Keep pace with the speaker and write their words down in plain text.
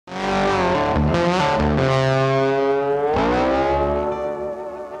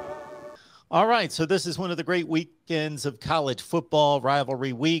All right, so this is one of the great weekends of college football,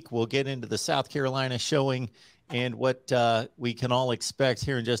 rivalry week. We'll get into the South Carolina showing and what we can all expect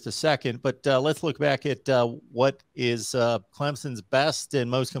here in just a second. But let's look back at what is Clemson's best and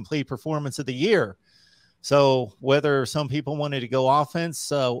most complete performance of the year. So whether some people wanted to go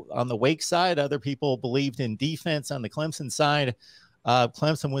offense on the Wake side, other people believed in defense on the Clemson side,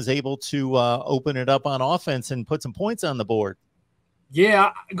 Clemson was able to open it up on offense and put some points on the board.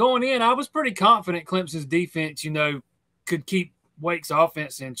 Yeah, going in, I was pretty confident Clemson's defense, could keep Wake's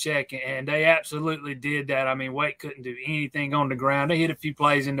offense in check, and they absolutely did that. I mean, Wake couldn't do anything on the ground. They hit a few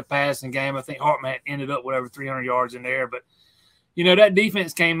plays in the passing game. I think Hartman ended up with over 300 yards in there. But, that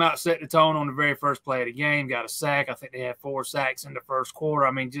defense came out, set the tone on the very first play of the game, got a sack. I think they had 4 sacks in the first quarter.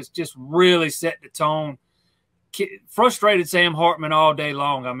 I mean, just really set the tone. Frustrated Sam Hartman all day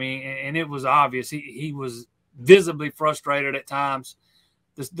long. I mean, and it was obvious. He was visibly frustrated at times.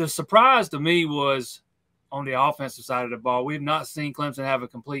 The surprise to me was on the offensive side of the ball. We've not seen Clemson have a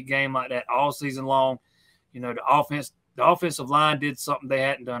complete game like that all season long. The offensive line did something they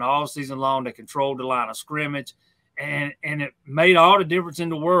hadn't done all season long. They controlled the line of scrimmage, and it made all the difference in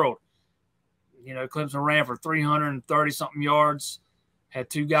the world. Clemson ran for 330-something yards, had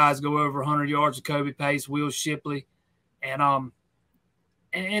 2 guys go over 100 yards of Kobe Pace, Will Shipley, and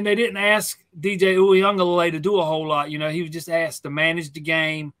they didn't ask DJ Uiagalelei to do a whole lot. He was just asked to manage the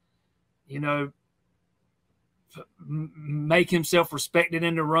game, make himself respected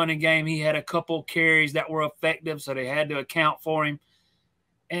in the running game. He had a couple carries that were effective, so they had to account for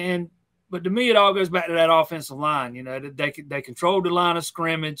him. But to me, it all goes back to that offensive line. They controlled the line of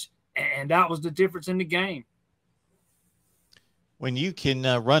scrimmage, and that was the difference in the game. When you can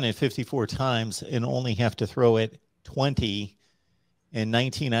run it 54 times and only have to throw it 20, and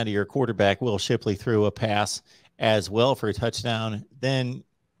 19 out of your quarterback, Will Shipley, threw a pass as well for a touchdown, then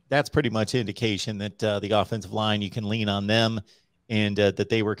that's pretty much indication that the offensive line, you can lean on them and that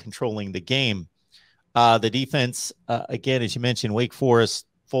they were controlling the game. The defense, again, as you mentioned, Wake Forest,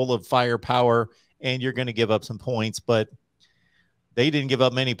 full of firepower, and you're going to give up some points, but they didn't give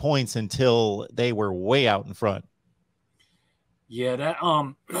up many points until they were way out in front. Yeah,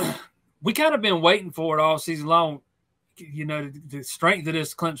 that we kind of been waiting for it all season long. The strength of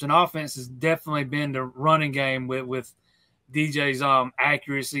this Clemson offense has definitely been the running game with DJ's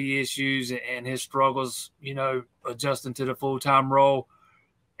accuracy issues and his struggles, adjusting to the full-time role.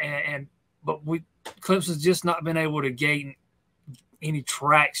 But Clemson's just not been able to gain any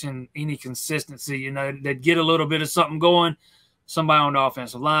traction, any consistency. They'd get a little bit of something going. Somebody on the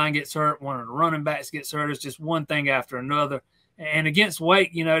offensive line gets hurt. One of the running backs gets hurt. It's just one thing after another. And against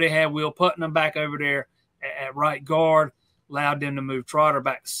Wake, they had Will Putnam back over there at right guard, allowed them to move Trotter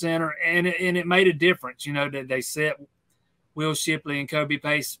back to center, and it made a difference. That they set Will Shipley and Kobe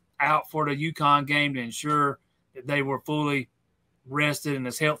Pace out for the UConn game to ensure that they were fully rested and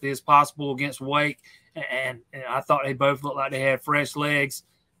as healthy as possible against Wake. And I thought they both looked like they had fresh legs.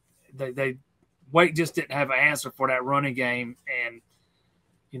 Wake just didn't have an answer for that running game, and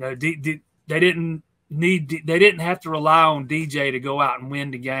they didn't have to rely on DJ to go out and win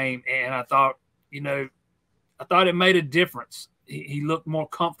the game. And I thought it made a difference. He looked more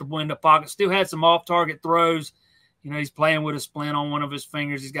comfortable in the pocket. Still had some off-target throws. He's playing with a splint on one of his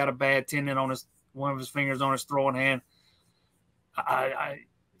fingers. He's got a bad tendon on one of his fingers on his throwing hand.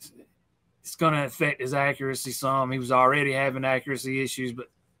 It's going to affect his accuracy some. He was already having accuracy issues, but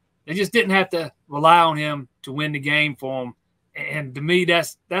they just didn't have to rely on him to win the game for him. And to me,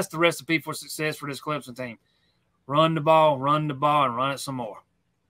 that's the recipe for success for this Clemson team. Run the ball, and run it some more.